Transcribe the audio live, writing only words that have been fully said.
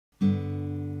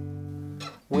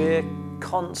We're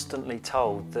constantly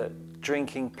told that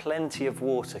drinking plenty of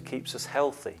water keeps us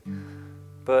healthy,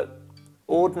 but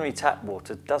ordinary tap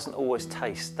water doesn't always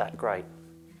taste that great.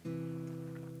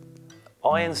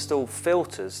 I install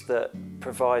filters that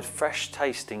provide fresh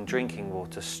tasting drinking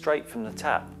water straight from the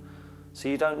tap, so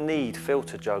you don't need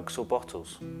filter jugs or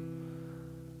bottles.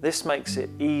 This makes it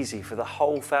easy for the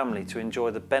whole family to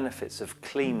enjoy the benefits of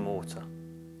clean water.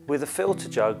 With a filter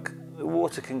jug, the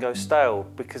water can go stale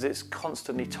because it's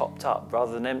constantly topped up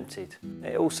rather than emptied.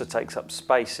 It also takes up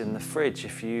space in the fridge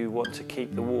if you want to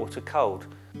keep the water cold.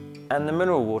 And the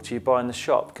mineral water you buy in the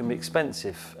shop can be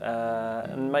expensive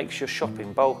and makes your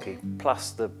shopping bulky,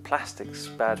 plus the plastic's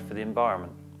bad for the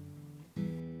environment.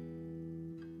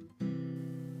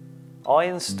 I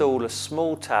install a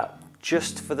small tap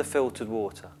just for the filtered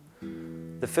water.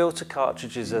 The filter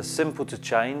cartridges are simple to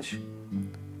change.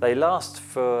 They last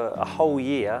for a whole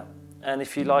year, and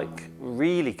if you like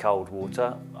really cold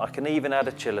water, I can even add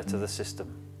a chiller to the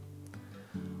system.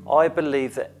 I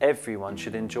believe that everyone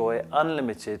should enjoy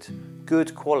unlimited,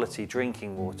 good quality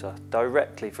drinking water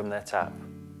directly from their tap.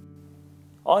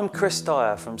 I'm Chris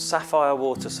Dyer from Sapphire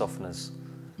Water Softeners.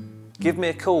 Give me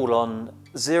a call on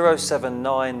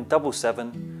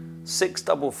 07977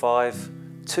 655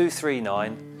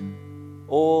 239,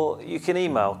 or you can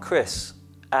email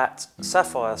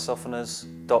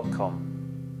chris@sapphiresofteners.com.